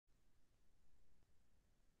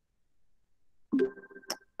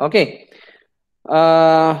Okay.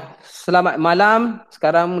 Selamat malam.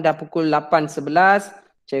 Sekarang dah pukul 8.11.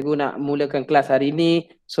 Cikgu nak mulakan kelas hari ini.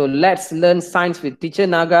 So let's learn science with Teacher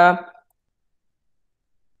Naga.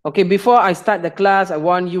 Okay, before I start the class, I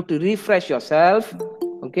want you to refresh yourself.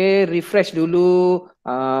 Okay, refresh dulu.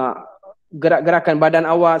 Gerak-gerakan badan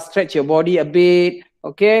awak, stretch your body a bit.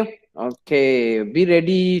 Okay, okay. Be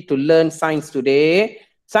ready to learn science today.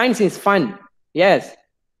 Science is fun. Yes.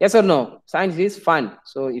 Yes or no? Science is fun.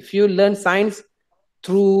 So if you learn science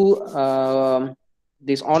through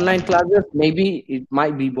these online classes, maybe it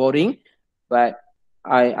might be boring, but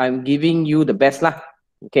I'm giving you the best lah.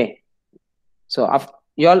 Okay. So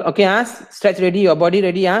you all okay? Stretch ready, your body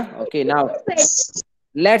ready? Okay. Now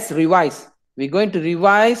let's revise. We're going to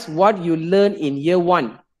revise what you learn in year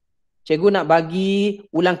 1. Cikgu nak bagi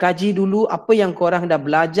ulang kaji dulu apa yang korang dah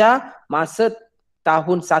belajar masa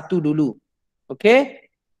tahun 1 dulu. Okay?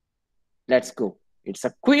 Let's go. It's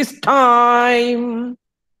a quiz time.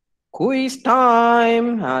 Quiz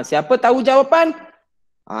time. Siapa tahu jawapan?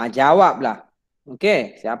 Jawablah.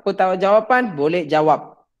 Okay. Siapa tahu jawapan? Boleh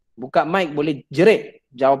jawab. Buka mic, boleh jerit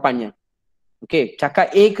jawapannya. Okay.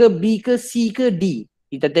 Cakap A ke B ke C ke D.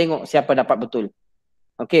 Kita tengok siapa dapat betul.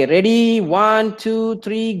 Okay. Ready? 1, 2,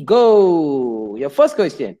 3, go. Your first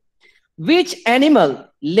question. Which animal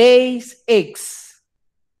lays eggs?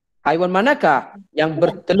 Haiwan manakah yang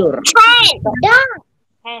bertelur?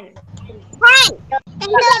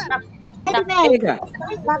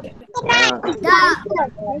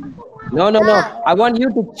 No. I want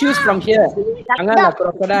you to choose from here. Janganlah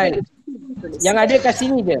crocodile. Yang ada kat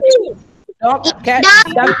sini je. Dog, cat,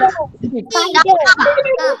 duck, pig. Okay,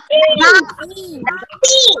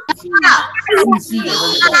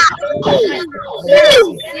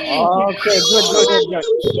 good.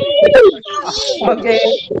 Okay,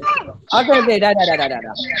 dah.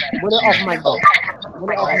 Boleh off mic.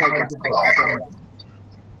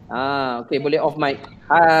 Okay, boleh off mic.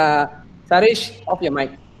 Sarish, off your mic.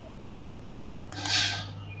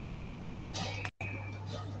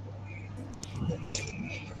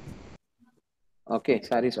 Okay,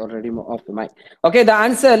 Sarish already off the mic. Okay, the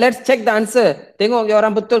answer. Let's check the answer. Tengok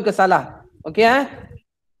orang betul ke salah. Okay,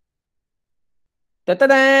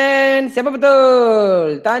 Tatadan, siapa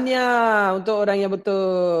betul? Tanya untuk orang yang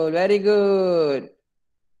betul. Very good.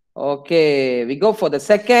 Okay, we go for the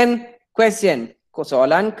second question.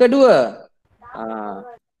 Soalan kedua.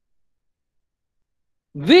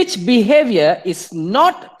 Which behavior is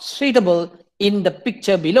not suitable in the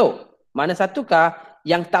picture below? Mana satukah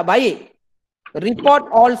yang tak baik? Report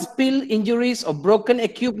all spill, injuries or broken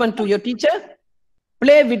equipment to your teacher.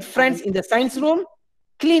 Play with friends in the science room.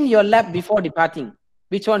 Clean your lab before departing.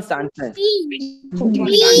 Which one's the answer?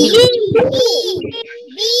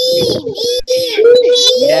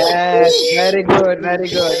 Yes, very good.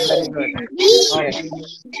 Okay.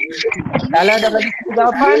 Kalau dah bagi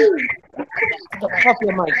jawapan, off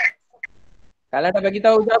your mic. Kalau dah bagi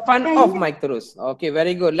tahu jawapan, off mic terus. Okay,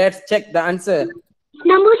 very good. Let's check the answer.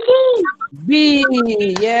 Nombor C. B.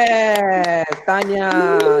 Yes. Tanya.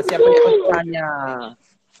 Siapa yang betul? Tanya.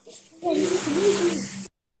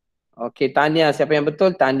 Okay, Tanya. Siapa yang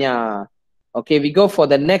betul? Tanya. Okay, we go for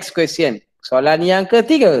the next question. Soalan yang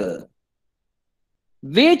ketiga.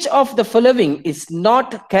 Which of the following is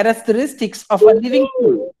not characteristics of a living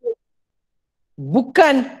thing?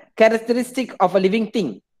 Bukan characteristic of a living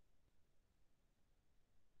thing.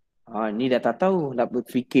 Ni dah tak tahu. Nak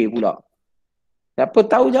berfikir pula. Siapa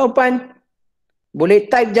tahu jawapan? Boleh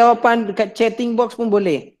type jawapan dekat chatting box pun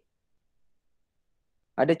boleh.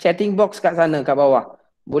 Ada chatting box kat sana, kat bawah.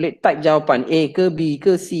 Boleh type jawapan A ke B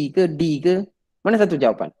ke C ke D ke. Mana satu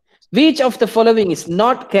jawapan? Which of the following is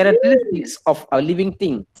not characteristics of a living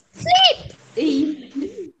thing? B.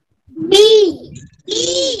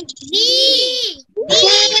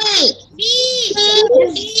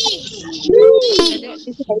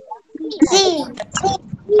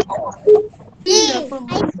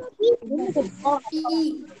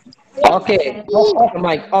 Okay,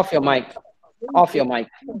 off your mic.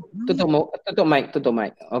 Tutup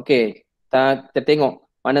mic. Okay, kita tengok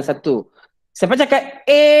mana satu. Siapa cakap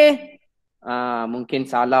A? Mungkin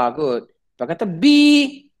salah kot. Dia kata B,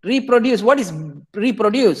 reproduce. What is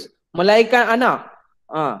reproduce? Melahirkan anak.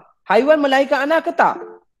 Haiwan melahirkan anak ke tak?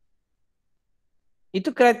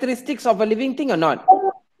 Itu characteristics of a living thing or not?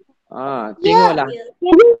 Tengoklah.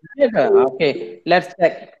 Ya ke? Okay, let's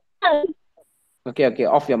check. Okay,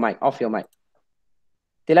 off your mic.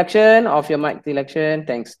 Tilakshan, off your mic, Tilakshan.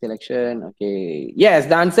 Thanks, Tilakshan. Okay. Yes,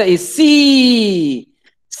 the answer is C.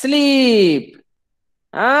 Sleep.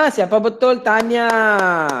 Siapa betul? Tanya.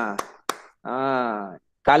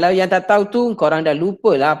 Kalau yang tak tahu tu, korang dah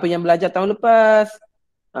lupa lah apa yang belajar tahun lepas.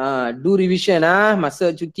 Do revision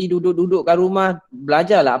masa cuti duduk-duduk kat rumah,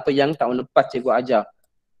 belajarlah apa yang tahun lepas cikgu ajar.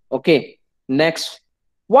 Okay, next.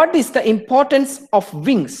 What is the importance of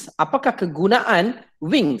wings? Apakah kegunaan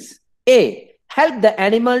wings? A. Help the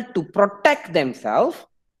animal to protect themselves.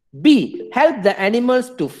 B. Help the animals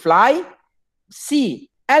to fly. C.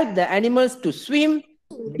 Help the animals to swim.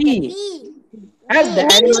 D. Help the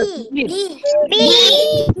animals to swim.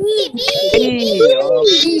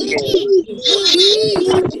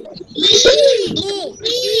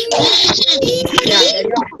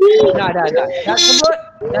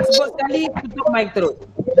 Dah sebut sekali, tutup mic terus.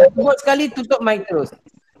 Dah sebut sekali, tutup mic terus.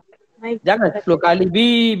 Jangan 10 kali B.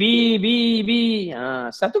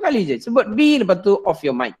 Satu kali je. Sebut B, lepas tu off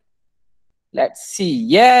your mic. Let's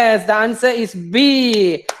see. Yes, the answer is B.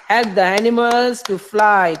 Help the animals to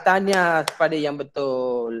fly. Tanya kepada yang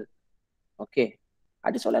betul. Okay.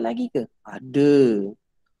 Ada soalan lagi ke? Ada.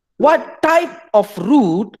 What type of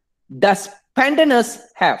root does pandanus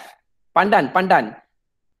have? Pandan.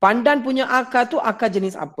 Pandan punya akar tu akar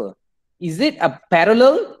jenis apa? Is it a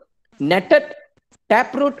parallel, netted,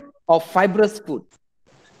 taproot, or fibrous root?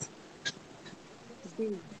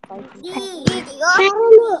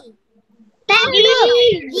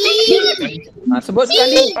 Sebut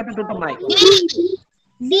sekali, lepas tu tutup mic.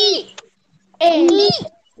 B. A.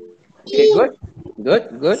 Okay, good.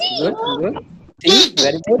 C,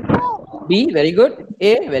 very good. B, very good.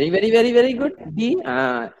 A, very good. D,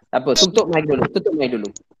 tak apa, tutup mic dulu.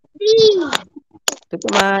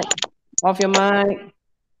 Tutup mic. Off your mic.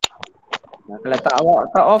 Kalau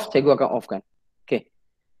tak off, cikgu akan off kan. Okay.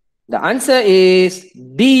 The answer is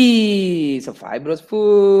D. So fibrous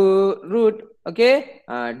root. Okay.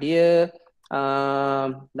 Dia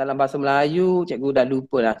dalam bahasa Melayu, cikgu dah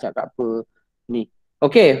lupa lah cakap apa ni.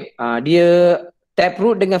 Okay. Dia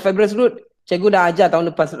taproot dengan fibrous root. Cikgu dah ajar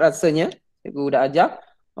tahun lepas rasanya. Cikgu dah ajar.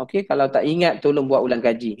 Okay. Kalau tak ingat, tolong buat ulang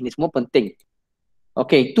kaji. Ini semua penting.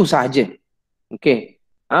 Okay. Itu sahaja. Okay.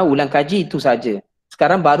 Ulang kaji itu sahaja.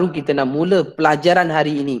 Sekarang baru kita nak mula pelajaran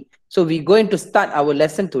hari ini. So we going to start our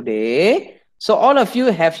lesson today. So all of you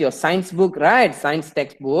have your science book, right? Science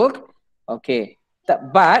textbook. Okay.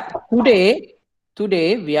 But today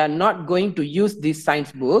we are not going to use this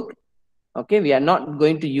science book. Okay, we are not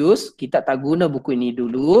going to use. Kita tak guna buku ini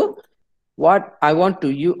dulu. What I want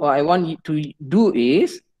you to do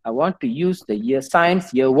is I want to use the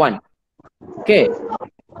science year 1. Okay.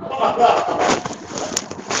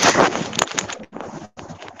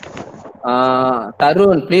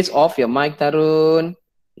 Tarun, please off your mic, Tarun.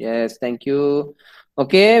 Yes, thank you.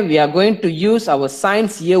 Okay, we are going to use our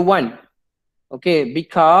science year 1. Okay,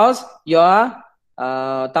 because your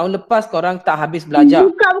tahun lepas korang tak habis belajar.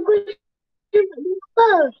 Buka buku.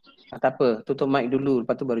 Tak apa, tutup mic dulu,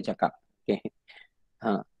 lepas tu baru cakap. Okay.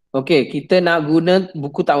 Okay, kita nak guna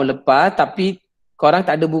buku tahun lepas, tapi korang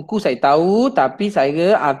tak ada buku, saya tahu, tapi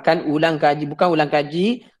saya akan ulang kaji. Bukan ulang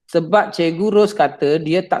kaji, sebab Cikgu Ros kata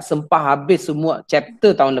dia tak sempah habis semua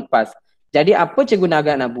chapter tahun lepas. Jadi apa Cikgu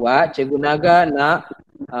Naga nak buat? Cikgu Naga nak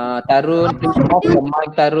Tarun, please off your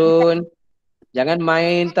mic, Tarun. Jangan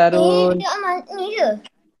main, Tarun. Ni je.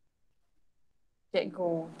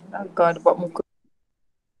 Cikgu Naga buat muka.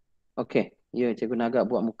 Okay, ya Cikgu Naga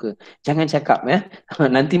buat muka. Jangan cakap ya.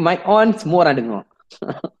 Nanti mic on, semua orang dengar.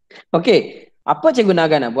 Okay, apa Cikgu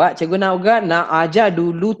Naga nak buat? Cikgu Naga nak ajar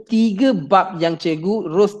dulu 3 bab yang Cikgu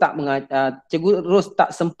Ros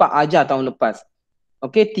tak sempat ajar tahun lepas.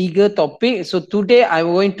 Okay, 3 topik. So today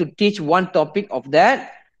I'm going to teach 1 topic of that.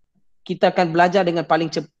 Kita akan belajar dengan paling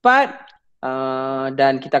cepat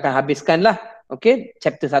dan kita akan habiskan lah. Okay,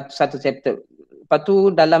 satu chapter. Lepas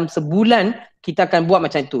tu dalam sebulan kita akan buat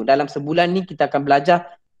macam itu. Dalam sebulan ni kita akan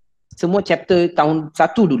belajar semua chapter tahun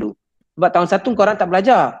 1 dulu. Sebab tahun 1 korang tak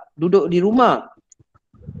belajar. Duduk di rumah.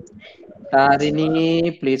 Hari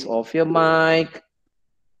ni please off your mic.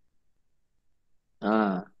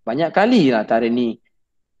 Banyak kali lah hari ni.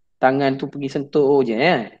 Tangan tu pergi sentuh je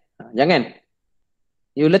ya. Jangan.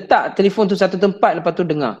 You letak telefon tu satu tempat, lepas tu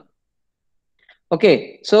dengar.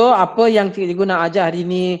 Okay, so apa yang cikgu nak ajar hari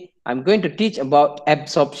ni? I'm going to teach about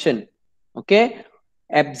absorption. Okay,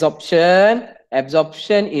 absorption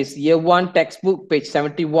is year 1 textbook page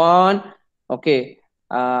 71. Okay,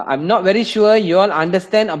 I'm not very sure you all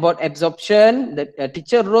understand about absorption. The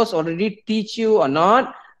teacher Rose already teach you or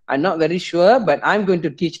not. I'm not very sure, but I'm going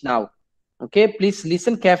to teach now. Okay, please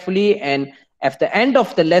listen carefully, and at the end of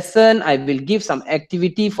the lesson, I will give some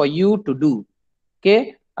activity for you to do.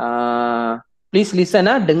 Okay, please listen,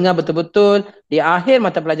 dengar betul-betul. Di akhir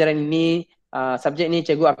mata pelajaran ini, subjek ini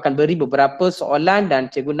cikgu akan beri beberapa soalan dan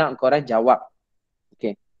cikgu nak korang jawab.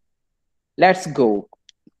 Okay, Let's go.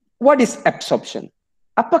 What is absorption?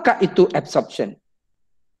 Apakah itu absorption?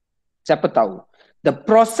 Siapa tahu? The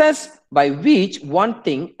process by which one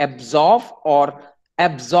thing absorbed or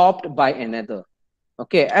absorbed by another.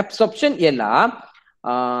 Okay, absorption ialah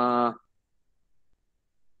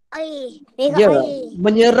Air. dia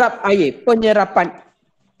menyerap air, penyerapan.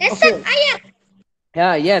 Resap air.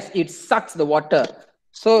 Yeah, yes, it sucks the water.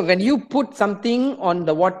 So when you put something on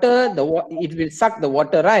the water, it will suck the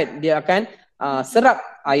water, right? Dia akan serap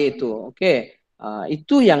air itu. Okay,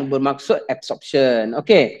 itu yang bermaksud absorption.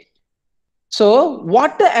 Okay. So,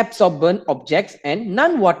 water absorbent objects and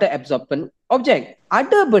non-water absorbent object.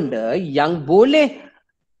 Ada benda yang boleh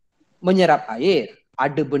menyerap air.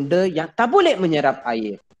 Ada benda yang tak boleh menyerap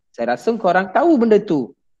air. Saya rasa korang tahu benda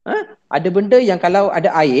tu. Ada benda yang kalau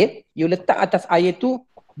ada air, you letak atas air tu,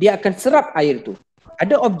 dia akan serap air tu.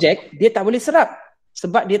 Ada objek, dia tak boleh serap.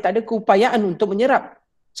 Sebab dia tak ada keupayaan untuk menyerap.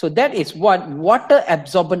 So, that is what water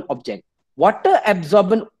absorbent object. Water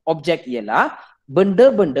absorbent object ialah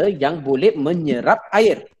benda-benda yang boleh menyerap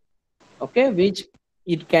air. Okay, which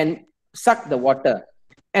it can suck the water.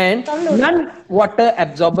 And non-water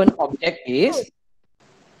absorbent object is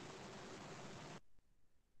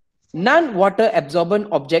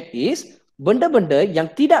benda-benda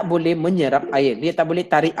yang tidak boleh menyerap air. Dia tak boleh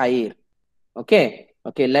tarik air. Okay,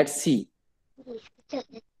 okay, let's see.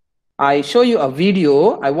 I show you a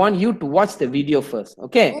video. I want you to watch the video first.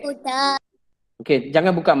 Okay. Okay,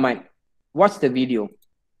 jangan buka mic. Watch the video.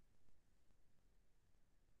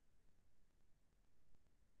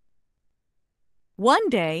 One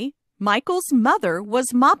day, Michael's mother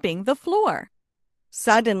was mopping the floor.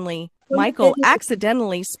 Suddenly, Michael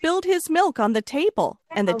accidentally spilled his milk on the table,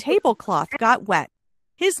 and the tablecloth got wet.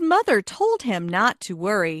 His mother told him not to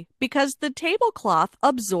worry because the tablecloth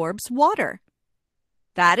absorbs water.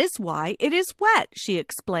 That is why it is wet, she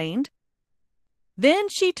explained. Then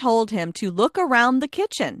she told him to look around the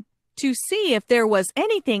kitchen to see if there was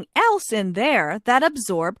anything else in there that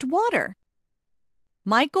absorbed water.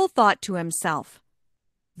 Michael thought to himself.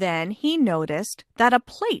 Then he noticed that a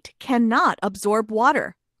plate cannot absorb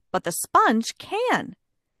water, but the sponge can.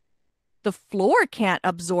 The floor can't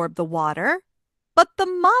absorb the water, but the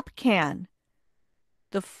mop can.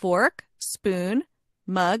 The fork, spoon,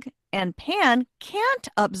 mug, and pan can't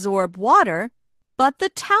absorb water, but the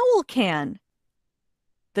towel can.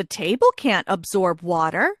 The table can't absorb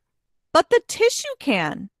water, but the tissue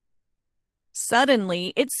can.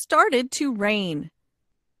 Suddenly, it started to rain.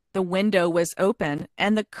 The window was open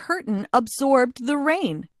and the curtain absorbed the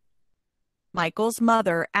rain. Michael's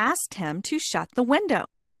mother asked him to shut the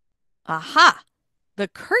window. Aha! The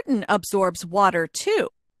curtain absorbs water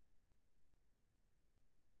too.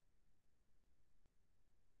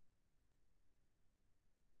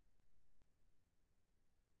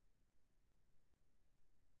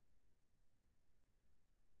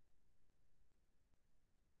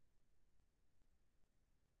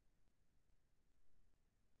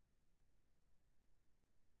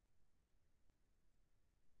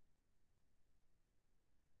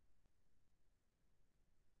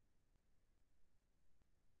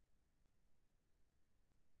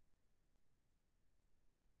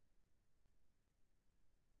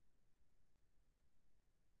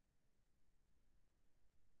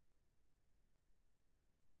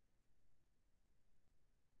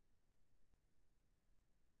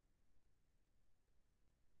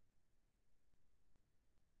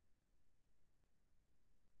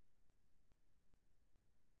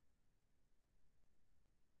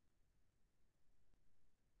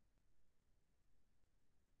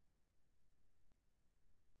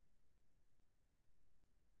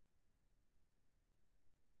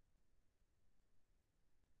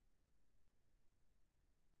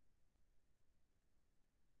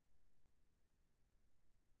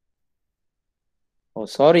 Oh,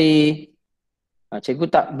 sorry. Cikgu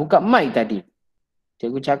tak buka mic tadi.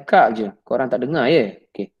 Cikgu cakap je. Korang tak dengar ya?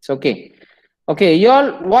 Okay, it's okay. Okay, you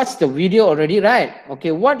all watch the video already, right? Okay,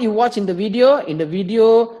 what you watch in the video? In the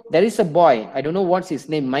video, there is a boy. I don't know what's his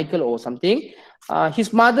name, Michael or something.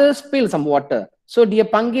 His mother spilled some water. So, dia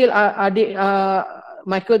panggil adik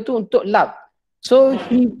Michael tu untuk lap. So,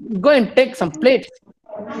 he go and take some plates.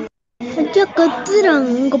 Aja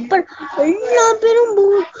keterang kepar Allah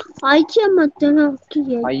perang aja mata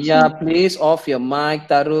lagi. Ayah, please off your mic,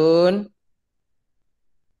 Tarun.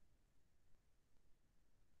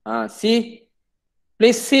 See?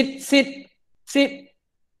 Please sit.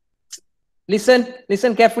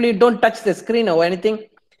 Listen carefully. Don't touch the screen or anything.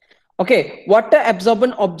 Okay, water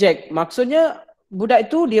absorbent object. Maksudnya budak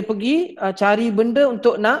itu dia pergi cari benda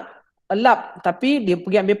untuk nak lap tapi dia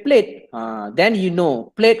pergi ambil plate. Then you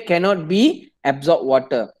know plate cannot be absorb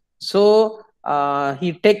water. So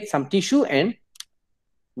he take some tissue and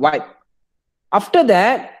wipe. After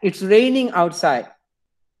that, it's raining outside.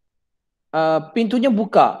 Pintunya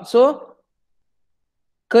buka. So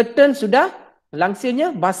curtain sudah,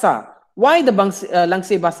 langsirnya basah. Why the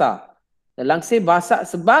langsir basah? The langsir basah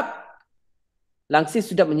sebab langsir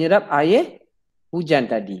sudah menyerap air hujan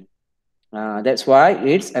tadi. That's why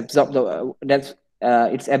it's absorb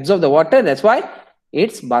the water. That's why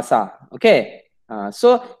it's basah. Okay.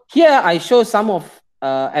 So here I show some of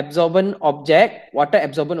absorbent object, water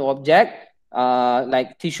absorbent object,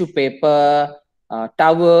 like tissue paper,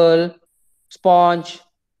 towel, sponge,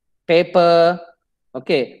 paper.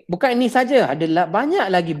 Okay, bukan ini saja, ada banyak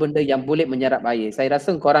lagi benda yang boleh menyerap air. Saya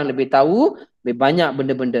rasa korang lebih tahu, lebih banyak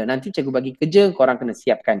benda-benda. Nanti cikgu bagi kerja, korang kena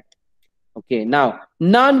siapkan. Okay, now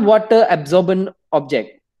non-water absorbent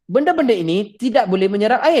object. Benda-benda ini tidak boleh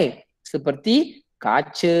menyerap air, seperti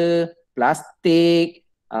kaca, plastik,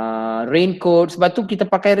 raincoat. Sebab tu kita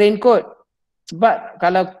pakai raincoat. Sebab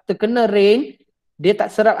kalau terkena rain, dia tak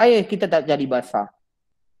serap air, kita tak jadi basah.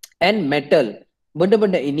 And metal.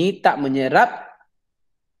 Benda-benda ini tak menyerap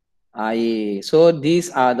air. So these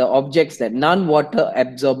are the objects that non-water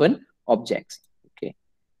absorbent objects. Okay.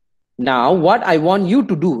 Now what I want you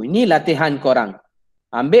to do, ini latihan korang.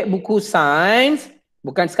 Ambil buku sains,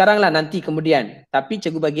 bukan sekarang lah, nanti kemudian. Tapi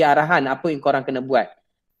cikgu bagi arahan apa yang korang kena buat.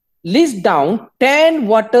 List down 10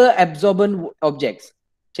 water absorbent objects.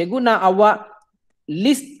 Cikgu nak awak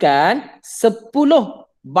listkan 10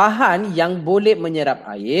 bahan yang boleh menyerap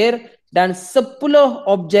air dan 10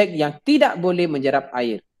 objek yang tidak boleh menyerap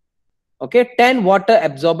air. Okay, 10 water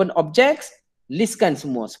absorbent objects, listkan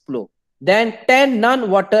semua 10. Then 10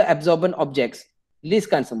 non-water absorbent objects,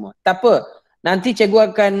 listkan semua. Tak apa, nanti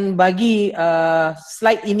cikgu akan bagi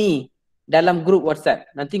slide ini dalam grup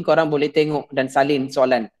WhatsApp. Nanti korang boleh tengok dan salin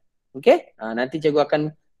soalan. Okay, nanti cikgu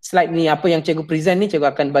akan slide ni, apa yang cikgu present ni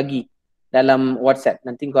cikgu akan bagi dalam WhatsApp.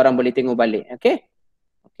 Nanti korang boleh tengok balik. Okay.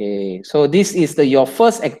 Okay, so this is your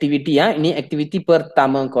first activity. Ini aktiviti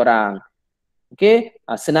pertama korang. Okay,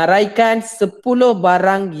 senaraikan 10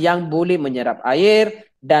 barang yang boleh menyerap air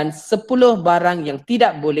dan 10 barang yang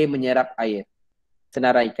tidak boleh menyerap air.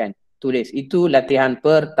 Senaraikan, tulis. Itu latihan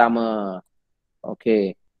pertama.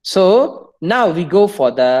 Okay, so now we go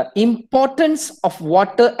for the importance of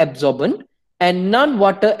water absorbent and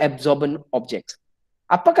non-water absorbent objects.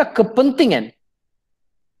 Apakah kepentingan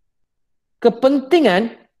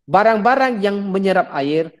barang-barang yang menyerap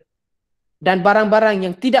air dan barang-barang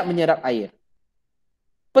yang tidak menyerap air?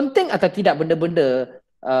 Penting atau tidak benda-benda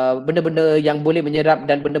yang boleh menyerap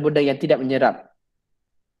dan benda-benda yang tidak menyerap?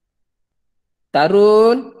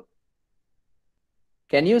 Tarun,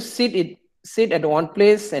 can you sit at one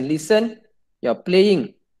place and listen? You're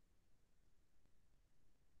playing.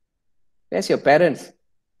 Where's your parents?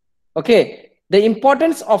 Okay, the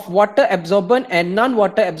importance of water absorbent and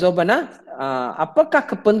non-water absorbent. Apakah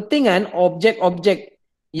kepentingan objek-objek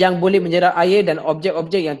yang boleh menyerap air dan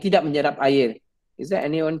objek-objek yang tidak menyerap air? Is there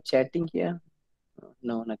anyone chatting here?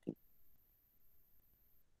 No, nothing.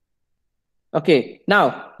 Okay,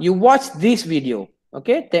 now you watch this video.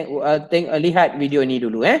 Okay, lihat video ini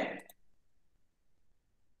dulu.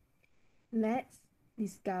 Let's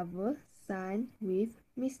discover science with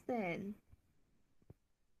Miss Tan.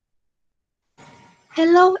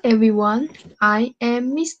 Hello everyone, I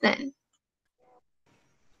am Miss Tan.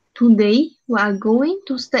 Today, we are going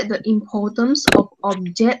to state the importance of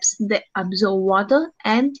objects that absorb water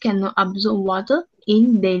and cannot absorb water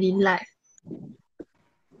in daily life.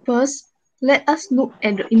 First, let us look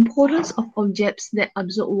at the importance of objects that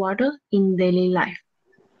absorb water in daily life.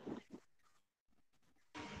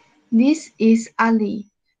 This is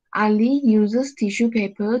Ali. Ali uses tissue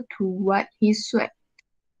paper to wipe his sweat.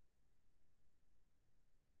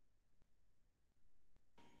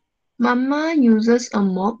 Mama uses a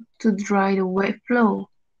mop to dry the wet floor.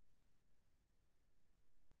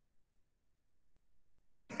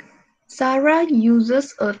 Sarah uses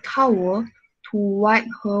a towel to wipe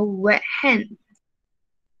her wet hand.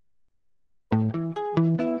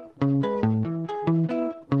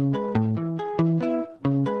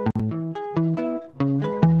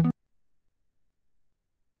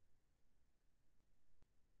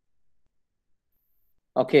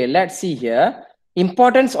 Okay, let's see here.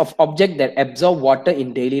 Importance of objects that absorb water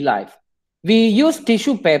in daily life. We use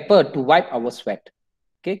tissue paper to wipe our sweat.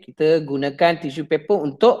 Okay, kita gunakan tissue paper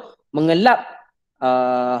untuk mengelap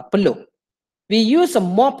peluh. We use a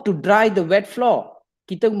mop to dry the wet floor.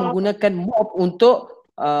 Kita menggunakan mop untuk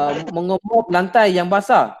mengomop lantai yang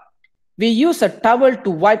basah. We use a towel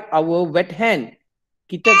to wipe our wet hand.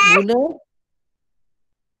 Kita guna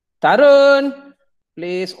Tarun,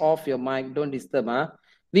 please off your mic, don't disturb.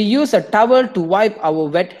 We use a towel to wipe our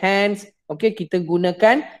wet hands. Okay, kita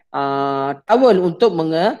gunakan towel untuk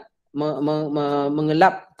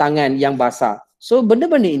mengelap tangan yang basah. So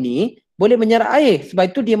benda-benda ini boleh menyerap air,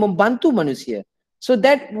 sebab itu dia membantu manusia. So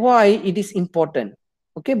that's why it is important.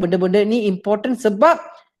 Okay, benda-benda ini important sebab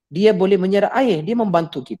dia boleh menyerap air, dia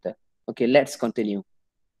membantu kita. Okay, let's continue.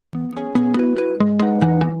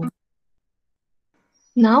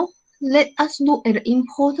 Now, let us look at the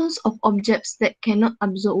importance of objects that cannot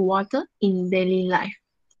absorb water in daily life.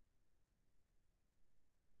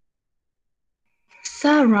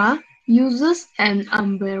 Sarah uses an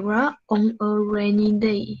umbrella on a rainy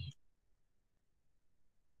day.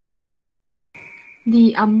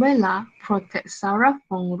 The umbrella protects Sarah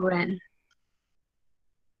from rain.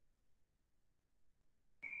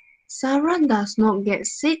 Sarah does not get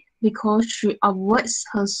sick because she avoids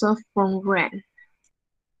herself from rain.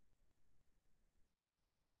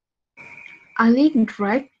 Ali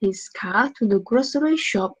drives his car to the grocery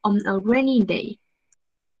shop on a rainy day.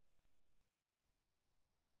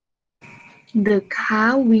 The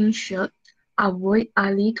car windshield avoids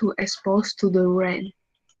Ali to expose to the rain.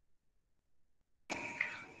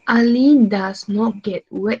 Ali does not get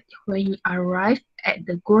wet when he arrives at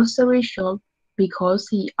the grocery shop because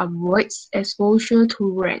he avoids exposure to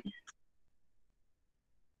rain.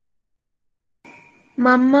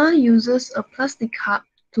 Mama uses a plastic cup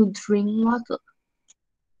to drink water.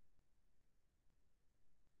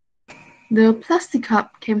 The plastic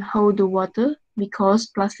cup can hold the water because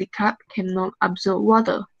plastic cup cannot absorb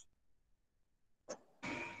water.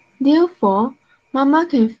 Therefore, Mama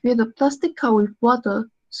can fill the plastic cup with water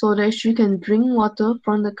so that she can drink water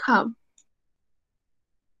from the cup.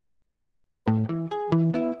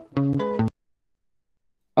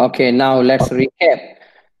 Okay, now let's recap.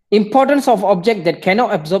 Importance of object that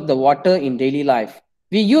cannot absorb the water in daily life.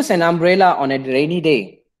 We use an umbrella on a rainy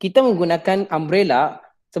day. Kita menggunakan umbrella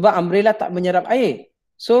sebab umbrella tak menyerap air.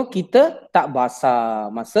 So, kita tak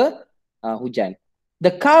basah masa hujan.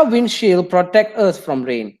 The car windshield protect us from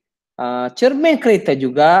rain. Cermin kereta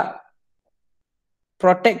juga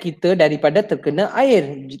protect kita daripada terkena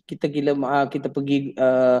air. Kita pergi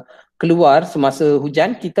keluar semasa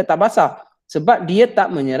hujan, kita tak basah sebab dia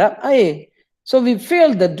tak menyerap air. So, we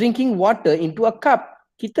fill the drinking water into a cup.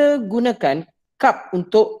 Kita gunakan cup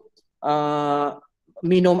untuk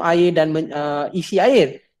minum air dan isi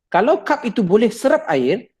air. Kalau cup itu boleh serap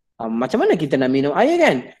air, macam mana kita nak minum air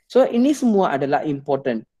kan? So ini semua adalah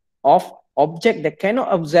important of object that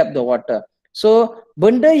cannot absorb the water. So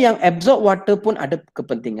benda yang absorb water pun ada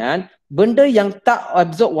kepentingan, benda yang tak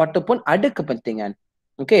absorb water pun ada kepentingan.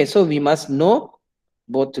 Okay, so we must know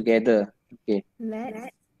both together. Okay.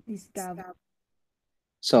 Let's discover.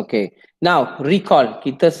 So okay, now recall,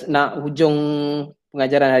 kita nak hujung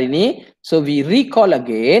pengajaran hari ini. So we recall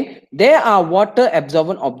again, there are water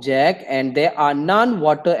absorbent object and there are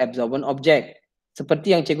non-water absorbent object.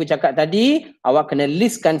 Seperti yang cikgu cakap tadi, awak kena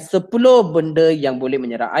listkan 10 benda yang boleh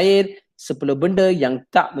menyerap air, 10 benda yang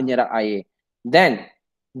tak menyerap air. Then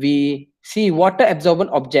we see water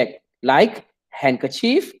absorbent object like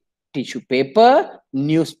handkerchief, tissue paper,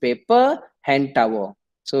 newspaper, hand towel.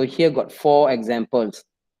 So here got 4 examples.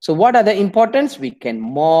 So what are the importance? We can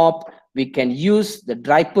mop, we can use the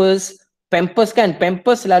diapers, pampers kan,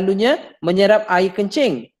 pampers selalunya menyerap air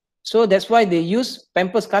kencing. So that's why they use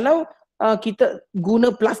pampers. Kalau kita guna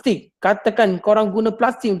plastik, katakan korang guna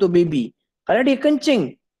plastik untuk baby, kalau dia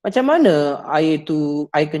kencing, macam mana air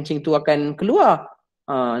kencing tu akan keluar?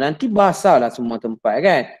 Nanti basah lah semua tempat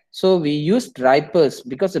kan. So we use diapers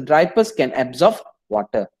because the diapers can absorb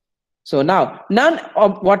water. So now,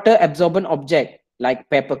 non-water absorbent object like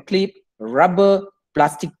paper clip, rubber,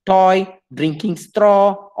 plastic toy, drinking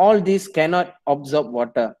straw, all these cannot absorb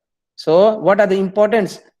water. So what are the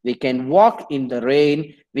importance? We can walk in the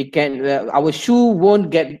rain, we can our shoe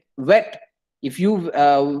won't get wet if you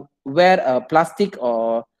wear a plastic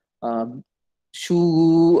or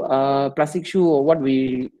shoe, plastic shoe, or what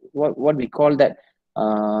we call that,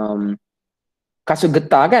 kasut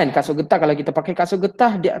getah kan. Kasut getah, kalau kita pakai kasut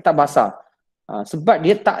getah dia tak basah. Sebab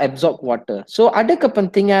dia tak absorb water. So ada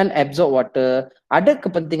kepentingan absorb water, ada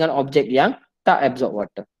kepentingan objek yang tak absorb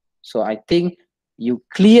water. So I think you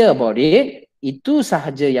clear about it. Itu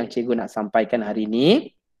sahaja yang cikgu nak sampaikan hari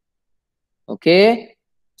ini. Okay.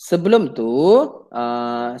 Sebelum tu,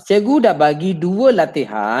 cikgu dah bagi 2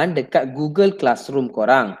 latihan dekat Google Classroom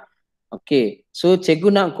korang. Okay. So cikgu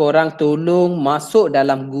nak korang tolong masuk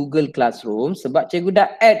dalam Google Classroom sebab cikgu dah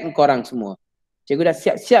add korang semua. Cikgu dah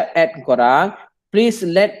siap-siap add korang. Please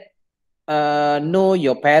let know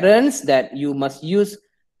your parents that you must use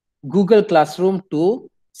Google Classroom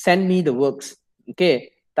to send me the works.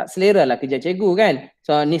 Okay, tak selera lah kerja cikgu kan.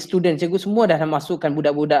 So ni student cikgu semua dah masukkan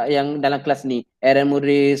budak-budak yang dalam kelas ni. Aaron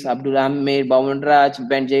Muris, Abdul Hamid, Bawan Raj,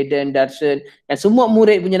 Ben Jaden, Darshan, dan semua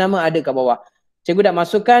murid punya nama ada kat bawah. Cikgu dah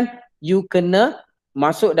masukkan, you kena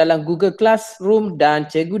masuk dalam Google Classroom dan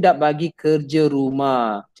cikgu dah bagi kerja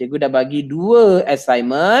rumah. Cikgu dah bagi 2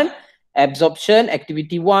 assignment, absorption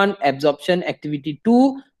activity 1, absorption activity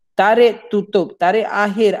 2. Tarikh tutup, tarikh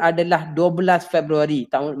akhir adalah 12 Februari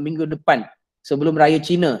tahun minggu depan sebelum Raya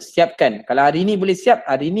Cina. Siapkan. Kalau hari ni boleh siap,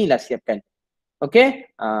 hari ni lah siapkan. Okay?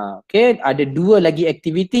 Okay, ada 2 lagi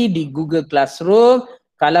aktiviti di Google Classroom.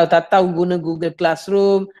 Kalau tak tahu guna Google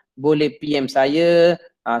Classroom, boleh PM saya.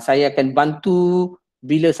 Saya akan bantu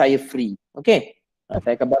bila saya free. Okay?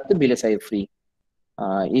 Saya akan bantu bila saya free.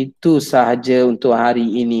 Itu sahaja untuk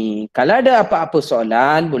hari ini. Kalau ada apa-apa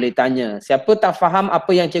soalan, boleh tanya. Siapa tak faham apa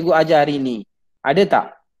yang cikgu ajar hari ini? Ada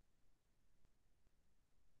tak?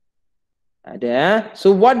 Ada.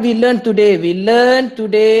 So what we learn today? We learn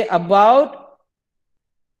today about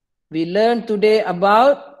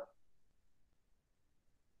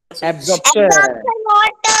absorption.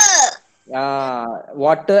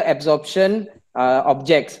 Water absorption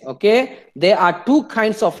objects. Okay, there are 2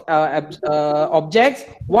 kinds of objects.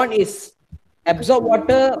 One is absorb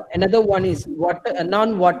water, another one is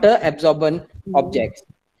non-water absorbent objects.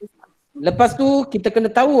 Lepas tu kita kena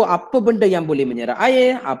tahu apa benda yang boleh menyerap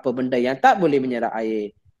air, apa benda yang tak boleh menyerap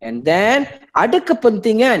air. And then ada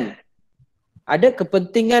kepentingan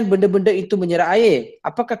benda-benda itu menyerap air.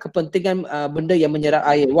 Apakah kepentingan benda yang menyerap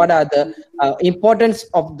air? What are the importance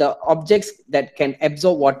of the objects that can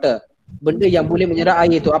absorb water? Benda yang boleh menyerap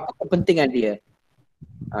air tu, apa kepentingan dia?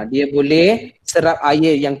 Dia boleh serap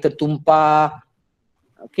air yang tertumpah.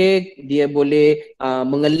 Okay, dia boleh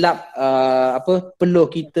mengelap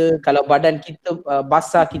peluh kita. Kalau badan kita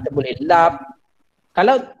basah, kita boleh lap.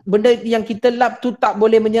 Kalau benda yang kita lap tu tak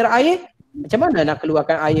boleh menyerap air, macam mana nak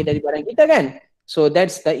keluarkan air dari badan kita kan? So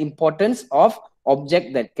that's the importance of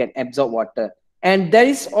object that can absorb water. And there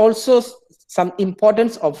is also some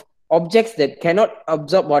importance of objects that cannot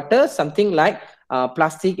absorb water, something like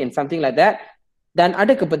plastic and something like that. Dan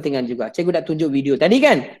ada kepentingan juga. Cikgu dah tunjuk video tadi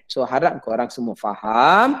kan? So harap korang semua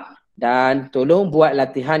faham dan tolong buat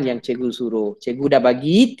latihan yang cikgu suruh. Cikgu dah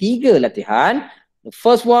bagi 3 latihan. The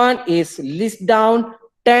first one is list down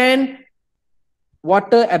 10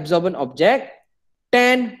 water absorbent object,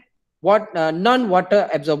 10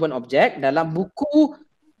 non-water absorbent object dalam buku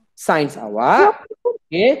sains awak.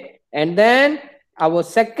 Okay, and then our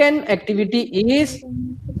second activity is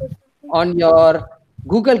on your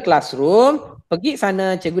Google Classroom. Pergi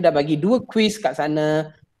sana, cikgu dah bagi 2 quiz kat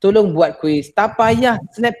sana. Tolong buat quiz. Tak payah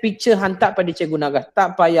snap picture hantar pada cikgu Naga.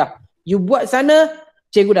 Tak payah. You buat sana,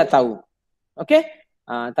 cikgu dah tahu. Okay?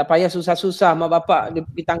 Tak payah susah-susah mak bapak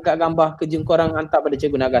pergi tangkap gambar kerja korang hantar pada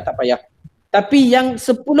cikgu Naga. Tak payah. Tapi yang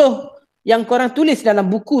 10 yang korang tulis dalam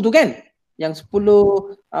buku tu kan? Yang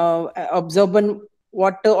 10 absorbent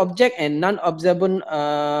water object and non-absorbent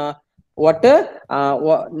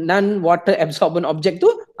non-water absorbent object tu,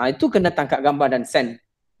 itu kena tangkap gambar dan send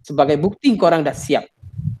sebagai bukti korang dah siap.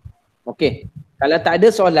 Okey, kalau tak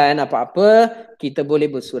ada soalan apa-apa, kita boleh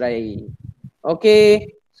bersurai.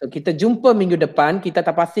 Okey, so kita jumpa minggu depan. Kita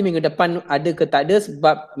tak pasti minggu depan ada ke tak ada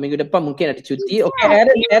sebab minggu depan mungkin ada cuti. Okey,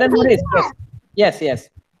 Aaron Muris. Yes.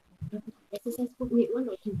 Exercise book need 1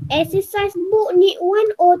 or 2? Exercise book need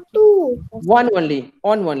 1 or 2? One only.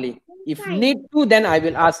 If need 2, then I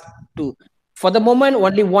will ask 2. For the moment,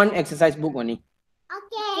 only 1 exercise book only.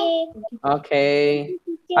 Okay.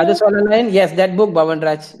 Ada soalan lain? Yes, that book, Bawan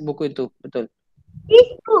Raj. Buku itu, betul.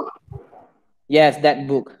 This book? Yes, that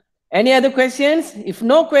book. Any other questions? If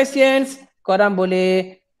no questions, korang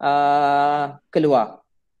boleh keluar.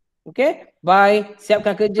 Okay, bye.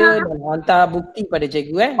 Siapkan kerja dan hantar bukti pada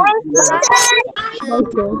cikgu.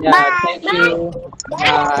 Yeah, thank you.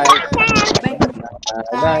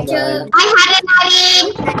 Bye.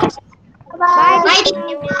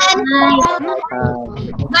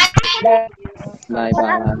 Bye. Bye.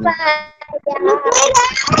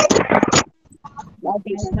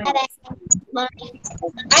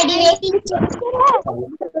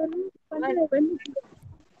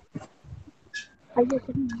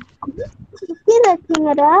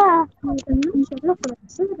 Kira-kira